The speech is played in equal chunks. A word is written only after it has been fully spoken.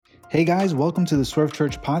Hey guys, welcome to the Swerve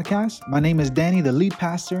Church podcast. My name is Danny, the lead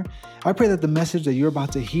pastor. I pray that the message that you're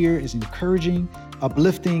about to hear is encouraging,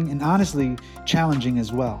 uplifting, and honestly challenging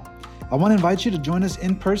as well. I want to invite you to join us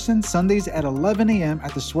in person Sundays at 11 a.m.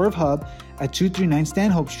 at the Swerve Hub at 239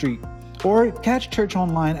 Stanhope Street, or catch church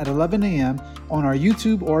online at 11 a.m. on our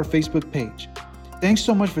YouTube or Facebook page. Thanks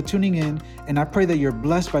so much for tuning in, and I pray that you're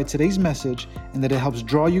blessed by today's message and that it helps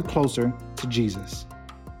draw you closer to Jesus.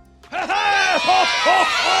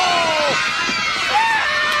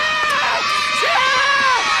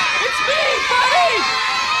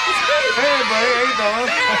 Hey, buddy, how you doing?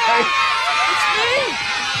 It's me!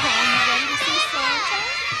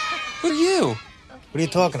 Who are you? What are you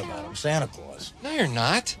talking about? I'm Santa Claus. No, you're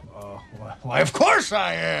not. Why, of course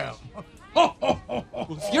I am.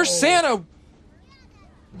 If you're Santa,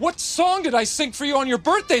 what song did I sing for you on your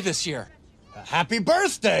birthday this year? Happy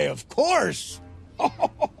birthday, of course.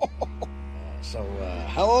 So,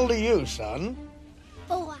 how old are you, son?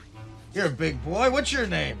 4. You're a big boy. What's your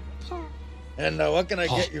name? And what can I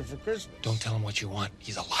Paul, get you for Christmas? Don't tell him what you want.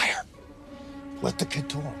 He's a liar. Let the kid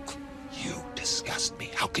talk. You disgust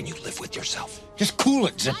me. How can you live with yourself? Just cool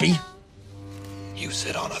it, Zippy. You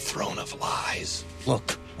sit on a throne of lies.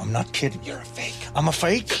 Look, I'm not kidding. You're a fake. I'm a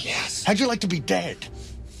fake? Yes. How'd you like to be dead?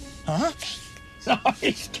 Huh? No,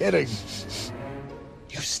 he's kidding.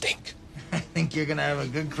 You stink. I think you're gonna have a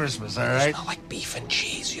good Christmas, all You right? smell like beef and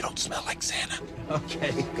cheese. You don't smell like Santa.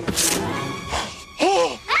 Okay.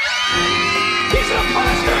 He's an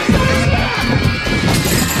imposter!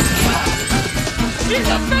 He's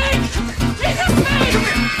a fake! He's a fake!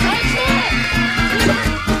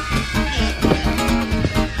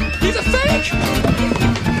 He's a fake!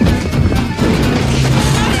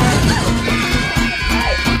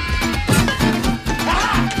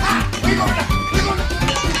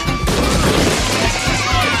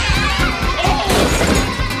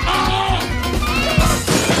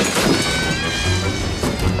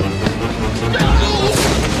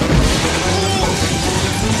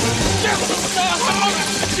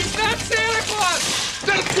 He's not Santa Claus!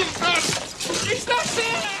 He's not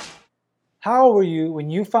Santa! How old were you when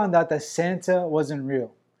you found out that Santa wasn't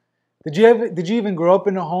real? Did you even grow up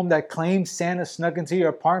in a home that claimed Santa snuck into your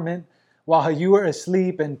apartment while you were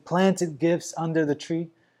asleep and planted gifts under the tree?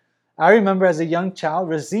 I remember as a young child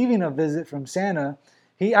receiving a visit from Santa.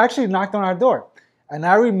 He actually knocked on our door. And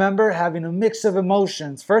I remember having a mix of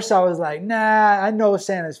emotions. First I was like, nah, I know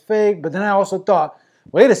Santa's fake. But then I also thought,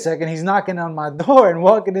 wait a second, he's knocking on my door and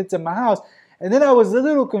walking into my house. And then I was a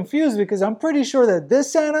little confused because I'm pretty sure that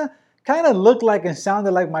this Santa kind of looked like and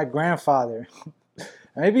sounded like my grandfather.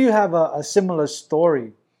 Maybe you have a similar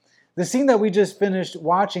story. The scene that we just finished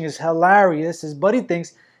watching is hilarious. His buddy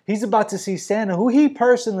thinks he's about to see Santa, who he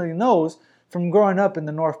personally knows from growing up in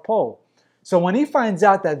the North Pole. So when he finds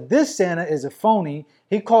out that this Santa is a phony,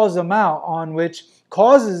 he calls them out, on which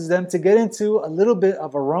causes them to get into a little bit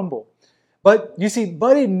of a rumble. But you see,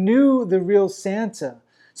 Buddy knew the real Santa,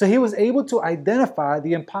 so he was able to identify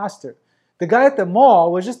the imposter. The guy at the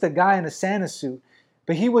mall was just a guy in a Santa suit,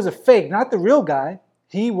 but he was a fake, not the real guy.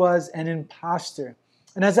 He was an imposter.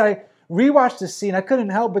 And as I rewatched the scene, I couldn't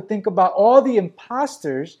help but think about all the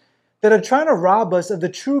imposters that are trying to rob us of the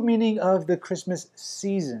true meaning of the Christmas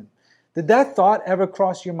season. Did that thought ever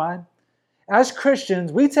cross your mind? As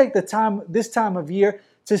Christians, we take this time of year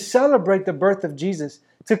to celebrate the birth of Jesus,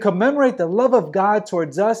 to commemorate the love of God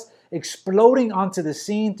towards us exploding onto the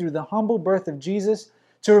scene through the humble birth of Jesus,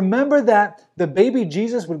 to remember that the baby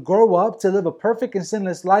Jesus would grow up to live a perfect and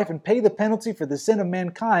sinless life and pay the penalty for the sin of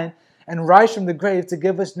mankind and rise from the grave to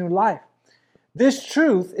give us new life. This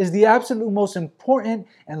truth is the absolute most important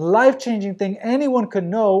and life-changing thing anyone could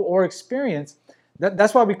know or experience.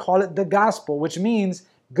 That's why we call it the gospel, which means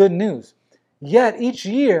good news. Yet each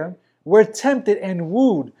year, we're tempted and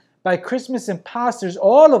wooed by Christmas imposters,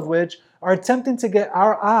 all of which are attempting to get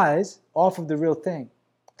our eyes off of the real thing.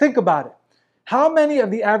 Think about it. How many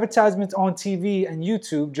of the advertisements on TV and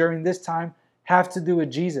YouTube during this time have to do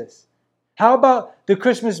with Jesus? How about the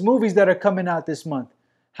Christmas movies that are coming out this month?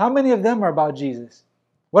 How many of them are about Jesus?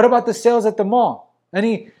 What about the sales at the mall?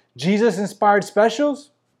 Any Jesus-inspired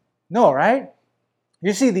specials? No, right?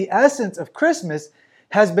 You see, the essence of Christmas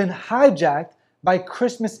has been hijacked by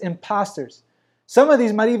Christmas imposters. Some of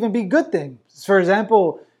these might even be good things. For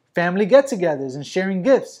example, family get-togethers and sharing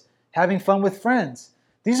gifts, having fun with friends.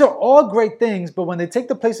 These are all great things, but when they take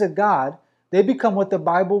the place of God, they become what the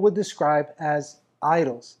Bible would describe as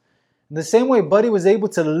idols. In the same way Buddy was able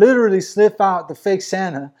to literally sniff out the fake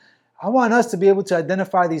Santa, I want us to be able to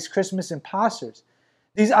identify these Christmas imposters.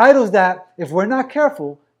 These idols that, if we're not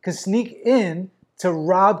careful, can sneak in to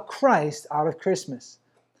rob Christ out of Christmas.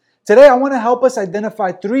 Today, I want to help us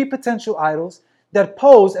identify 3 potential idols that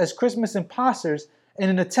pose as Christmas imposters in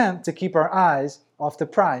an attempt to keep our eyes off the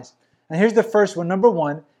prize. And here's the first one. Number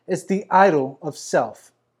 1, it's the idol of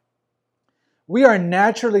self. We are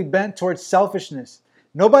naturally bent towards selfishness.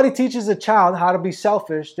 Nobody teaches a child how to be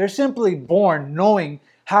selfish. They're simply born knowing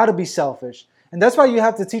how to be selfish. And that's why you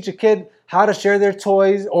have to teach a kid how to share their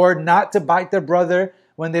toys or not to bite their brother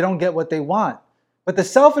when they don't get what they want. But the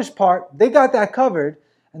selfish part, they got that covered.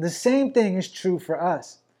 And the same thing is true for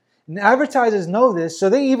us. And advertisers know this, so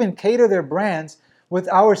they even cater their brands with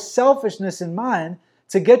our selfishness in mind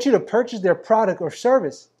to get you to purchase their product or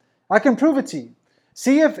service. I can prove it to you.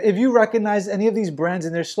 See if you recognize any of these brands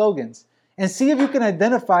in their slogans, and see if you can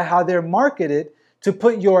identify how they're marketed to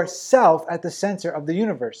put yourself at the center of the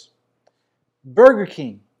universe. Burger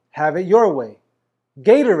King, have it your way.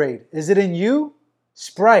 Gatorade, is it in you?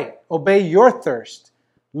 Sprite, obey your thirst.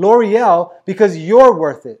 L'Oreal, because you're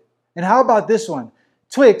worth it. And how about this one?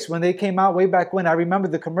 Twix, when they came out way back when, I remember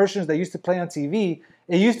the commercials they used to play on TV.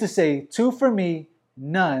 It used to say, 2 for me,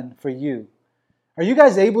 none for you. Are you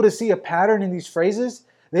guys able to see a pattern in these phrases?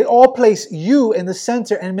 They all place you in the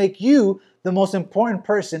center and make you the most important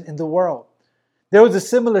person in the world. There was a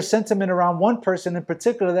similar sentiment around one person in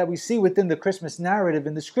particular that we see within the Christmas narrative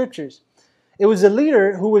in the scriptures. It was a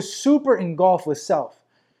leader who was super engulfed with self,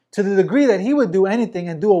 to the degree that he would do anything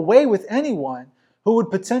and do away with anyone who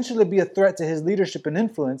would potentially be a threat to his leadership and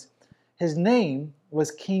influence. His name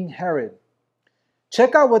was King Herod.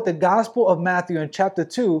 Check out what the Gospel of Matthew in chapter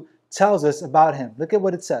 2 tells us about him. Look at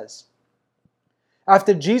what it says.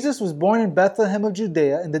 After Jesus was born in Bethlehem of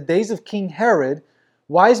Judea in the days of King Herod,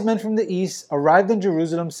 wise men from the east arrived in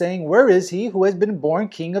Jerusalem saying, "Where is he who has been born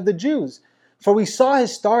King of the Jews? For we saw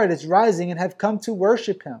his star at its rising and have come to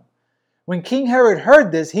worship him." When King Herod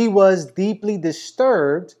heard this, he was deeply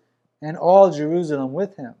disturbed, and all Jerusalem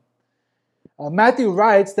with him. Matthew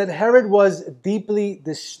writes that Herod was deeply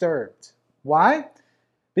disturbed. Why?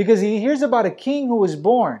 Because he hears about a king who was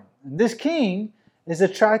born. And this king is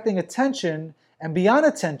attracting attention, and beyond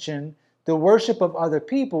attention, the worship of other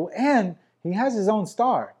people, and he has his own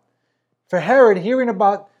star. For Herod, hearing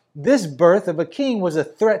about this birth of a king was a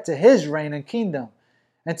threat to his reign and kingdom.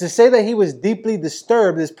 And to say that he was deeply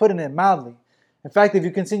disturbed is putting it mildly. In fact, if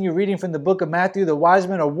you continue reading from the book of Matthew, the wise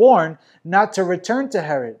men are warned not to return to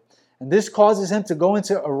Herod. And this causes him to go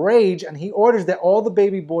into a rage, and he orders that all the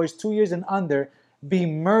baby boys 2 years and under be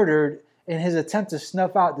murdered in his attempt to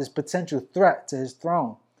snuff out this potential threat to his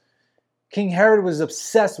throne. King Herod was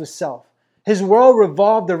obsessed with self. His world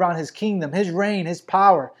revolved around his kingdom, his reign, his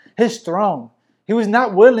power, his throne. He was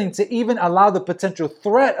not willing to even allow the potential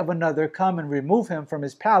threat of another come and remove him from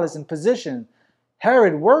his palace and position.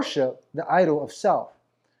 Herod worshiped the idol of self.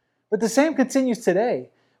 But the same continues today.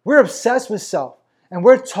 We're obsessed with self, and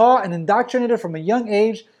we're taught and indoctrinated from a young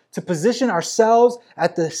age to position ourselves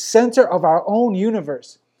at the center of our own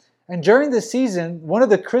universe. And during this season, one of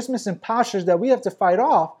the Christmas impostures that we have to fight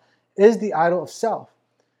off is the idol of self.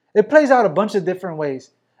 It plays out a bunch of different ways.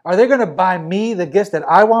 Are they going to buy me the gifts that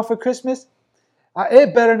I want for Christmas?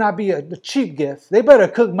 It better not be a cheap gift. They better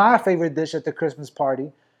cook my favorite dish at the Christmas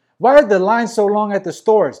party. Why are the lines so long at the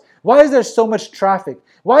stores? Why is there so much traffic?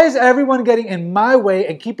 Why is everyone getting in my way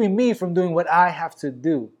and keeping me from doing what I have to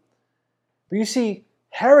do? But you see,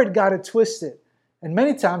 Herod got it twisted. And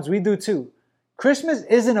many times we do too. Christmas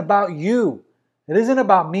isn't about you. It isn't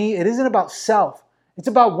about me. It isn't about self. It's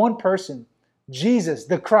about one person, Jesus,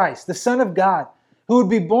 the Christ, the Son of God, who would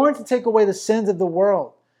be born to take away the sins of the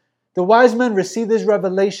world. The wise men received this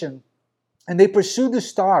revelation, and they pursued the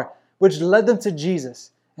star, which led them to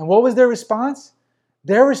Jesus. And what was their response?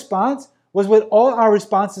 Their response was what all our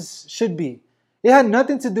responses should be. It had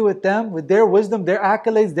nothing to do with them, with their wisdom, their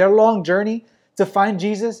accolades, their long journey to find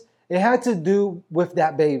Jesus. It had to do with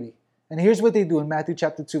that baby. And here's what they do in Matthew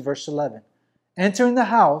chapter 2, verse 11. Entering the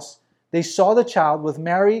house, they saw the child with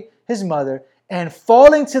Mary, his mother, and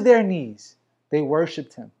falling to their knees, they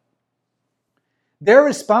worshiped him. Their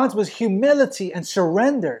response was humility and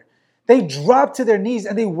surrender. They dropped to their knees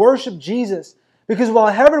and they worshiped Jesus. Because while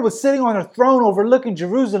Herod was sitting on a throne overlooking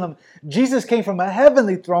Jerusalem, Jesus came from a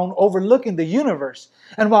heavenly throne overlooking the universe.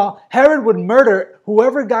 And while Herod would murder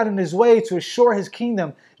whoever got in his way to assure his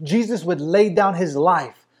kingdom, Jesus would lay down his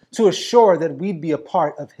life to assure that we'd be a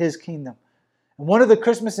part of his kingdom. And one of the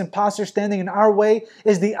Christmas imposters standing in our way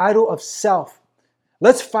is the idol of self.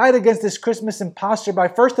 Let's fight against this Christmas impostor by,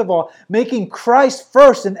 first of all, making Christ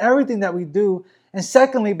first in everything that we do. And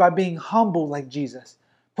secondly, by being humble like Jesus,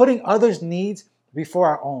 putting others' needs before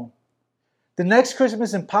our own. The next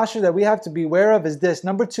Christmas imposture that we have to beware of is this.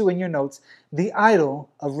 Number 2 in your notes, the idol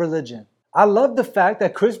of religion. I love the fact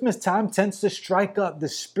that Christmas time tends to strike up the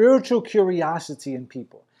spiritual curiosity in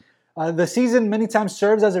people. The season many times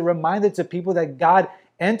serves as a reminder to people that God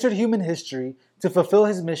entered human history to fulfill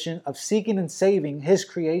his mission of seeking and saving his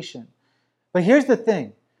creation. But here's the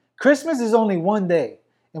thing. Christmas is only one day.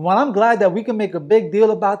 And while I'm glad that we can make a big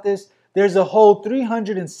deal about this, there's a whole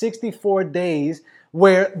 364 days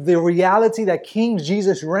where the reality that King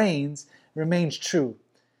Jesus reigns remains true.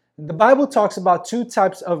 The Bible talks about two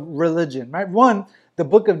types of religion, right? One, the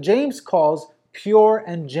book of James calls pure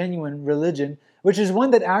and genuine religion, which is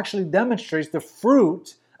one that actually demonstrates the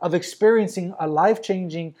fruit of experiencing a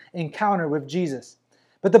life-changing encounter with Jesus.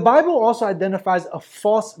 But the Bible also identifies a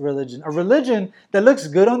false religion, a religion that looks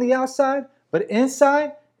good on the outside, but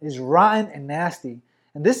inside is rotten and nasty.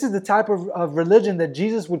 And this is the type of religion that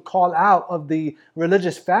Jesus would call out of the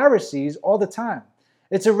religious Pharisees all the time.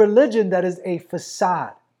 It's a religion that is a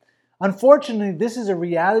facade. Unfortunately, this is a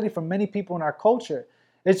reality for many people in our culture.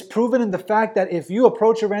 It's proven in the fact that if you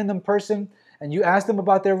approach a random person and you ask them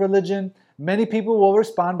about their religion, many people will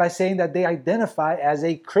respond by saying that they identify as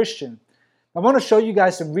a Christian. I want to show you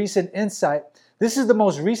guys some recent insight. This is the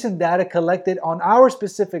most recent data collected on our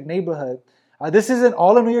specific neighborhood. This isn't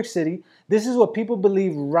all of New York City. This is what people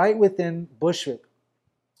believe right within Bushwick.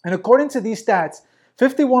 And according to these stats,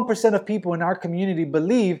 51% of people in our community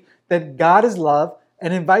believe that God is love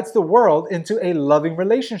and invites the world into a loving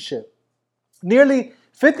relationship. Nearly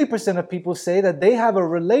 50% of people say that they have a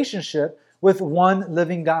relationship with one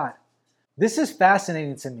living God. This is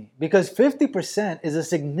fascinating to me because 50% is a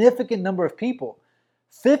significant number of people.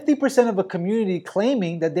 50% of a community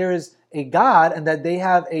claiming that there is a God and that they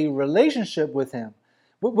have a relationship with him.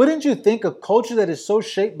 Wouldn't you think a culture that is so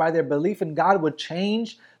shaped by their belief in God would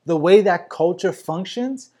change the way that culture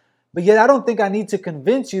functions? But yet I don't think I need to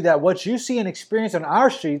convince you that what you see and experience on our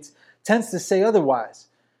streets tends to say otherwise.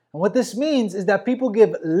 And what this means is that people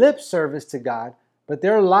give lip service to God, but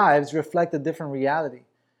their lives reflect a different reality.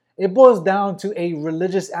 It boils down to a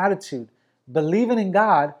religious attitude, believing in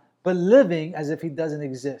God, but living as if he doesn't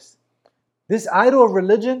exist. This idol of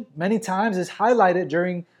religion many times is highlighted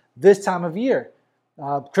during this time of year.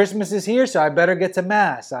 Christmas is here, so I better get to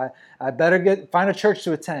Mass. I better find a church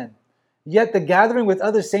to attend. Yet the gathering with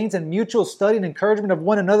other saints and mutual study and encouragement of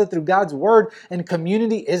one another through God's word and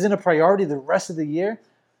community isn't a priority the rest of the year.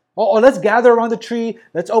 Or let's gather around the tree,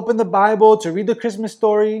 let's open the Bible to read the Christmas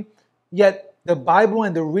story. Yet the Bible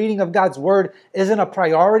and the reading of God's word isn't a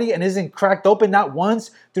priority and isn't cracked open not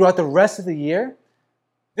once throughout the rest of the year.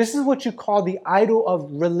 This is what you call the idol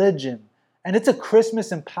of religion. And it's a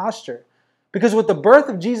Christmas imposture. Because what the birth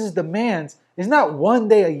of Jesus demands is not one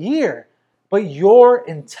day a year, but your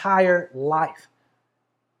entire life.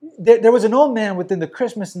 There was an old man within the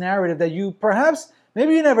Christmas narrative that you perhaps,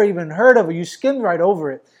 maybe you never even heard of, or you skimmed right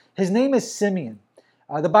over it. His name is Simeon.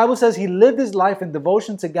 The Bible says he lived his life in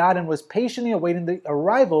devotion to God and was patiently awaiting the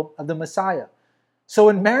arrival of the Messiah. So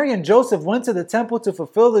when Mary and Joseph went to the temple to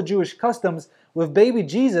fulfill the Jewish customs with baby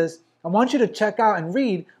Jesus, I want you to check out and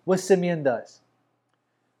read what Simeon does.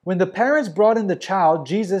 When the parents brought in the child,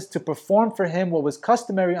 Jesus, to perform for him what was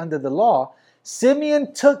customary under the law,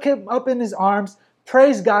 Simeon took him up in his arms,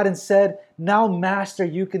 praised God, and said, "Now, Master,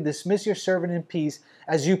 you can dismiss your servant in peace,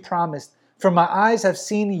 as you promised. For my eyes have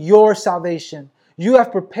seen your salvation. You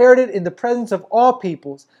have prepared it in the presence of all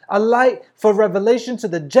peoples, a light for revelation to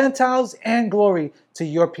the Gentiles and glory to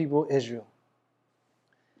your people Israel."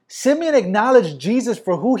 Simeon acknowledged Jesus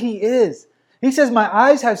for who he is. He says, "My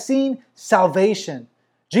eyes have seen salvation."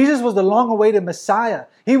 Jesus was the long-awaited Messiah.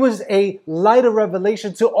 He was a light of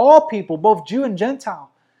revelation to all people, both Jew and Gentile.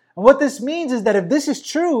 And what this means is that if this is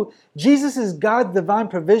true, Jesus is God's divine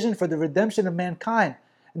provision for the redemption of mankind.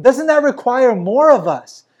 Doesn't that require more of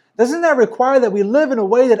us? Doesn't that require that we live in a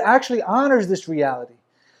way that actually honors this reality?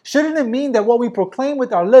 Shouldn't it mean that what we proclaim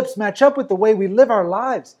with our lips match up with the way we live our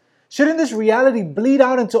lives? Shouldn't this reality bleed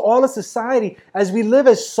out into all of society as we live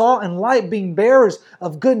as salt and light, being bearers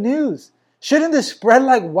of good news? Shouldn't this spread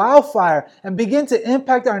like wildfire and begin to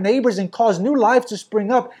impact our neighbors and cause new life to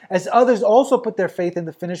spring up as others also put their faith in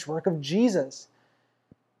the finished work of Jesus?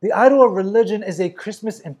 The idol of religion is a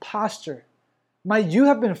Christmas imposture. Might you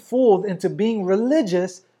have been fooled into being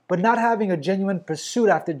religious but not having a genuine pursuit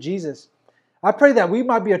after Jesus? I pray that we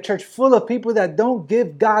might be a church full of people that don't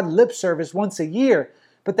give God lip service once a year,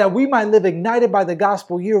 but that we might live ignited by the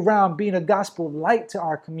gospel year-round, being a gospel light to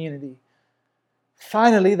our community.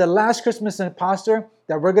 Finally, the last Christmas impostor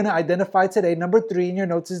that we're going to identify today, number 3 in your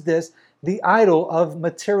notes, is this: the idol of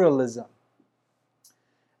materialism.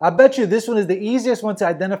 I bet you this one is the easiest one to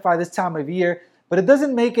identify this time of year, but it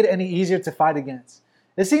doesn't make it any easier to fight against.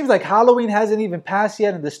 It seems like Halloween hasn't even passed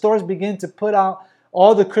yet, and the stores begin to put out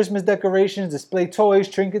all the Christmas decorations, display toys,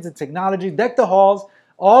 trinkets, and technology, deck the halls,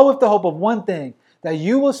 all with the hope of one thing, that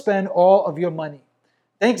you will spend all of your money.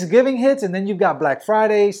 Thanksgiving hits, and then you've got Black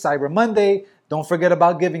Friday, Cyber Monday. Don't forget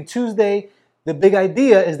about Giving Tuesday. The big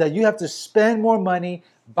idea is that you have to spend more money,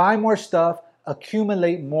 buy more stuff,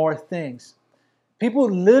 accumulate more things. People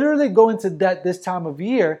literally go into debt this time of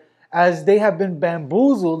year as they have been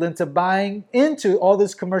bamboozled into buying into all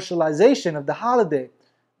this commercialization of the holiday.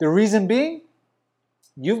 The reason being,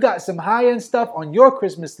 you've got some high-end stuff on your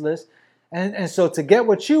Christmas list, and so to get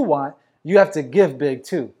what you want, you have to give big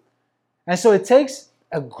too. And so it takes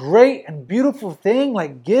a great and beautiful thing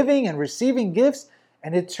like giving and receiving gifts,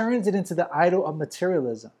 and it turns it into the idol of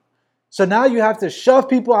materialism. So now you have to shove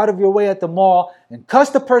people out of your way at the mall and cuss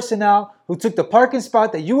the person out who took the parking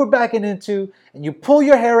spot that you were backing into, and you pull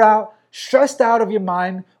your hair out, stressed out of your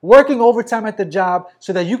mind, working overtime at the job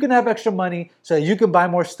so that you can have extra money so that you can buy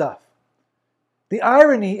more stuff. The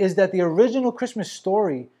irony is that the original Christmas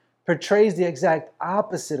story portrays the exact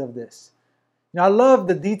opposite of this. Now, I love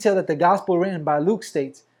the detail that the gospel written by Luke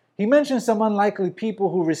states. He mentions some unlikely people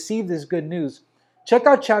who received this good news. Check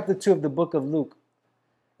out chapter 2 of the book of Luke.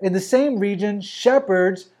 In the same region,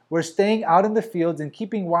 shepherds were staying out in the fields and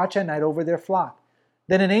keeping watch at night over their flock.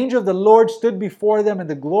 Then an angel of the Lord stood before them, and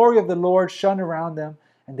the glory of the Lord shone around them,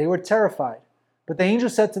 and they were terrified. But the angel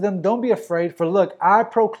said to them, "Don't be afraid, for look, I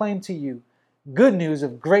proclaim to you good news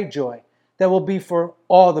of great joy that will be for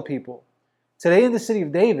all the people. Today in the city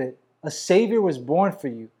of David, a Savior was born for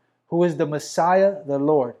you, who is the Messiah, the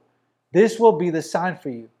Lord. This will be the sign for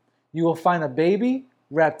you. You will find a baby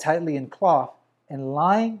wrapped tightly in cloth and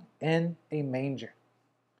lying in a manger."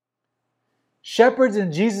 Shepherds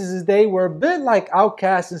in Jesus' day were a bit like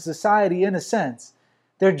outcasts in society in a sense.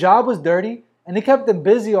 Their job was dirty, and it kept them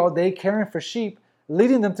busy all day caring for sheep,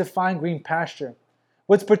 leading them to find green pasture.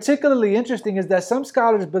 What's particularly interesting is that some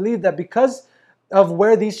scholars believe that because of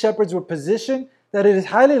where these shepherds were positioned, that it is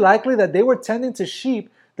highly likely that they were tending to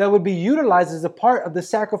sheep that would be utilized as a part of the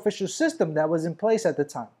sacrificial system that was in place at the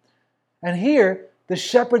time. And here, the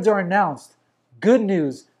shepherds are announced good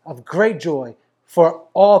news of great joy for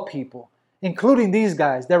all people, including these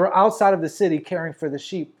guys that were outside of the city caring for the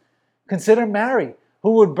sheep. Consider Mary,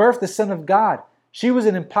 who would birth the Son of God. She was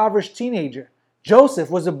an impoverished teenager. Joseph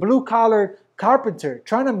was a blue-collar carpenter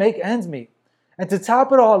trying to make ends meet. And to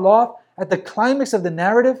top it all off, at the climax of the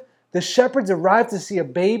narrative, the shepherds arrived to see a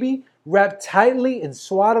baby wrapped tightly in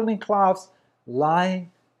swaddling cloths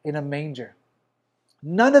lying in a manger.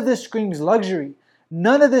 None of this screams luxury.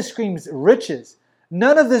 None of this screams riches.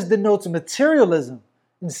 None of this denotes materialism.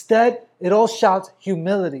 Instead, it all shouts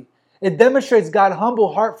humility. It demonstrates God's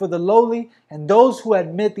humble heart for the lowly and those who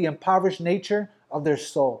admit the impoverished nature of their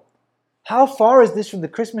soul. How far is this from the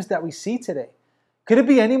Christmas that we see today? Could it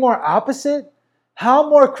be any more opposite? How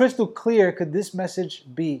more crystal clear could this message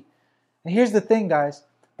be? And here's the thing, guys.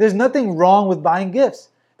 There's nothing wrong with buying gifts.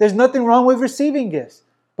 There's nothing wrong with receiving gifts.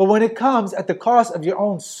 But when it comes at the cost of your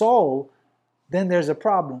own soul, then there's a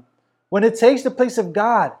problem. When it takes the place of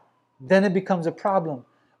God, then it becomes a problem.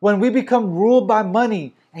 When we become ruled by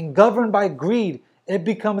money and governed by greed, it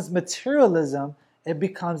becomes materialism. It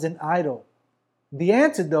becomes an idol. The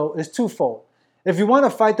antidote is twofold. If you want to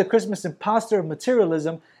fight the Christmas imposter of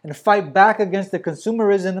materialism and fight back against the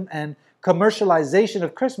consumerism and commercialization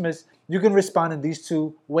of Christmas, you can respond in these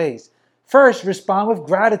two ways. First, respond with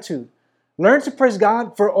gratitude. Learn to praise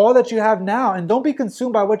God for all that you have now, and don't be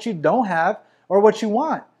consumed by what you don't have or what you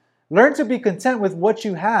want. Learn to be content with what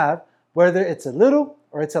you have, whether it's a little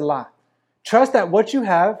or it's a lot. Trust that what you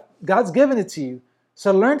have, God's given it to you.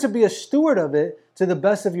 So learn to be a steward of it to the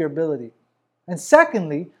best of your ability. And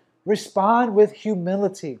secondly, respond with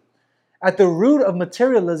humility. At the root of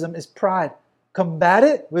materialism is pride. Combat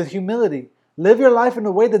it with humility. Live your life in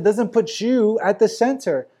a way that doesn't put you at the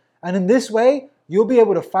center. And in this way, you'll be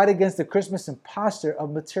able to fight against the Christmas imposter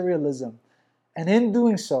of materialism. And in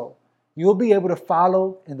doing so, you'll be able to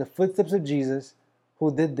follow in the footsteps of Jesus,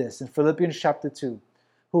 who did this in Philippians chapter 2,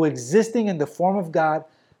 who existing in the form of God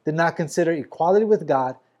did not consider equality with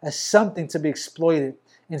God as something to be exploited.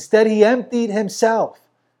 Instead, he emptied himself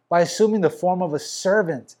by assuming the form of a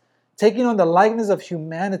servant, taking on the likeness of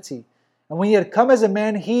humanity. And when he had come as a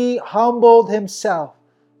man, he humbled himself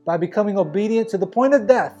by becoming obedient to the point of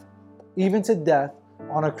death, even to death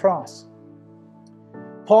on a cross.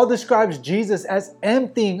 Paul describes Jesus as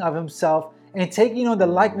emptying of himself and taking on the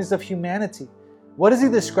likeness of humanity. What is he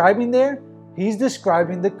describing there? He's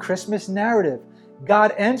describing the Christmas narrative,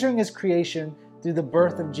 God entering his creation through the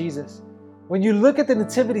birth of Jesus. When you look at the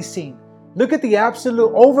nativity scene, look at the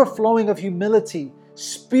absolute overflowing of humility,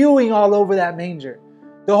 spewing all over that manger.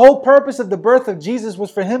 The whole purpose of the birth of Jesus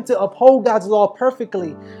was for him to uphold God's law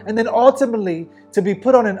perfectly and then ultimately to be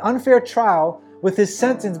put on an unfair trial, with his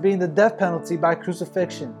sentence being the death penalty by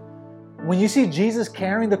crucifixion. When you see Jesus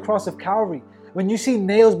carrying the cross of Calvary, when you see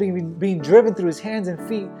nails being driven through his hands and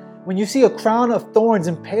feet, when you see a crown of thorns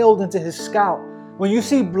impaled into his scalp, when you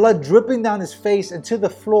see blood dripping down his face and to the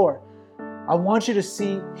floor, I want you to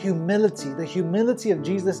see humility, the humility of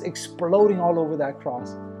Jesus exploding all over that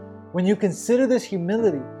cross. When you consider this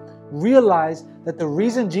humility, realize that the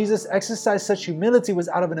reason Jesus exercised such humility was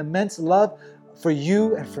out of an immense love for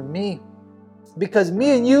you and for me. Because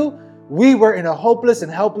me and you, we were in a hopeless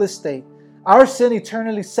and helpless state. Our sin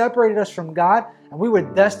eternally separated us from God, and we were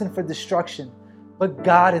destined for destruction. But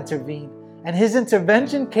God intervened, and his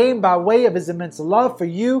intervention came by way of his immense love for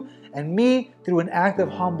you and me through an act of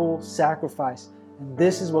humble sacrifice. And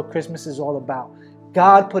this is what Christmas is all about.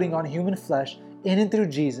 God putting on human flesh in and through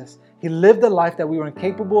Jesus. He lived a life that we were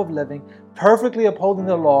incapable of living, perfectly upholding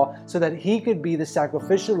the law so that he could be the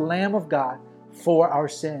sacrificial Lamb of God for our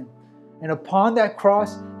sin. And upon that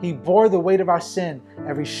cross, he bore the weight of our sin,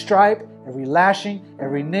 every stripe, every lashing,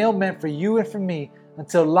 every nail meant for you and for me,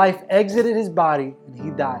 until life exited his body and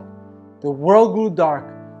he died. The world grew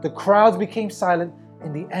dark, the crowds became silent,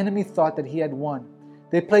 and the enemy thought that he had won.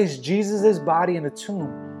 They placed Jesus' body in a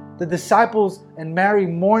tomb. The disciples and Mary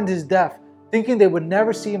mourned his death, thinking they would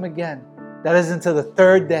never see him again. That is until the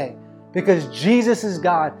third day. Because Jesus is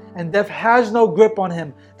God and death has no grip on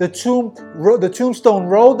him. The tombstone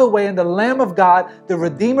rolled away and the Lamb of God, the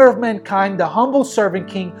Redeemer of mankind, the humble servant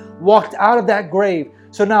king, walked out of that grave.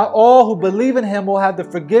 So now all who believe in him will have the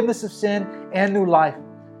forgiveness of sin and new life.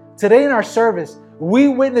 Today in our service, we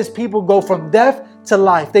witness people go from death to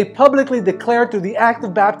life. They publicly declare through the act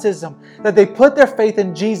of baptism that they put their faith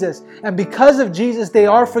in Jesus. And because of Jesus, they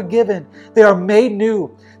are forgiven. They are made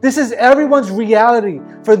new. This is everyone's reality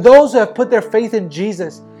for those who have put their faith in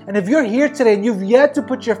Jesus. And if you're here today and you've yet to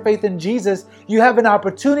put your faith in Jesus, you have an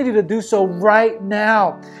opportunity to do so right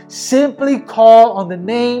now. Simply call on the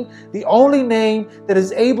name, the only name that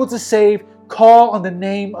is able to save. Call on the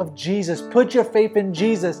name of Jesus. Put your faith in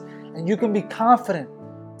Jesus, and you can be confident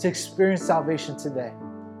to experience salvation today.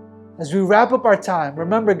 As we wrap up our time,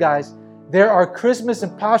 remember guys, there are Christmas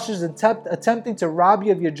imposters attempting to rob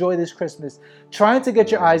you of your joy this Christmas, trying to get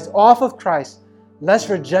your eyes off of Christ. Let's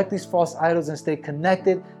reject these false idols and stay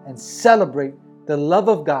connected and celebrate the love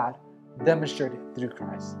of God demonstrated through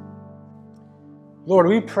Christ. Lord,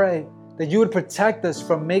 we pray that you would protect us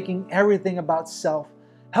from making everything about self.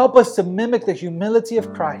 Help us to mimic the humility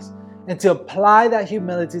of Christ and to apply that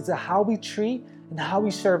humility to how we treat and how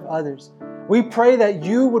we serve others. We pray that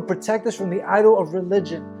you would protect us from the idol of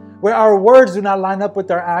religion, where our words do not line up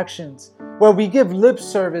with our actions, where we give lip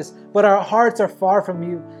service, but our hearts are far from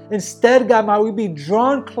you. Instead, God, might we be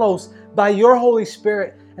drawn close by your Holy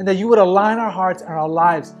Spirit, and that you would align our hearts and our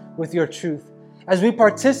lives with your truth. As we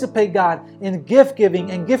participate, God, in gift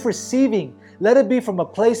giving and gift receiving, let it be from a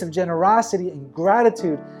place of generosity and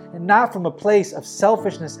gratitude, and not from a place of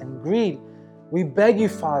selfishness and greed. We beg you,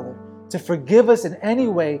 Father, to forgive us in any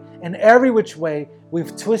way and every which way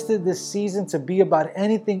we've twisted this season to be about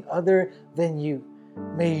anything other than you.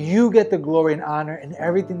 May you get the glory and honor in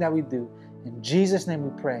everything that we do. In Jesus' name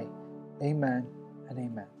we pray. Amen and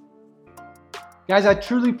amen. Guys, I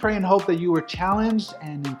truly pray and hope that you were challenged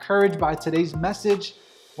and encouraged by today's message.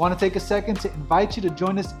 I want to take a second to invite you to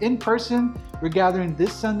join us in person. We're gathering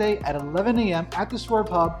this Sunday at 11 a.m. at the Swerve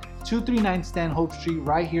Hub, 239 Stanhope Street,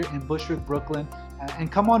 right here in Bushwick, Brooklyn.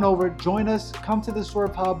 And come on over, join us, come to the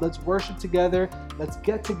Swerve Hub. Let's worship together. Let's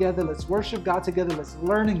get together. Let's worship God together. Let's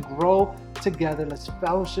learn and grow together. Let's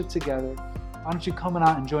fellowship together. Why don't you come on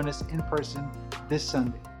out and join us in person this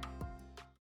Sunday?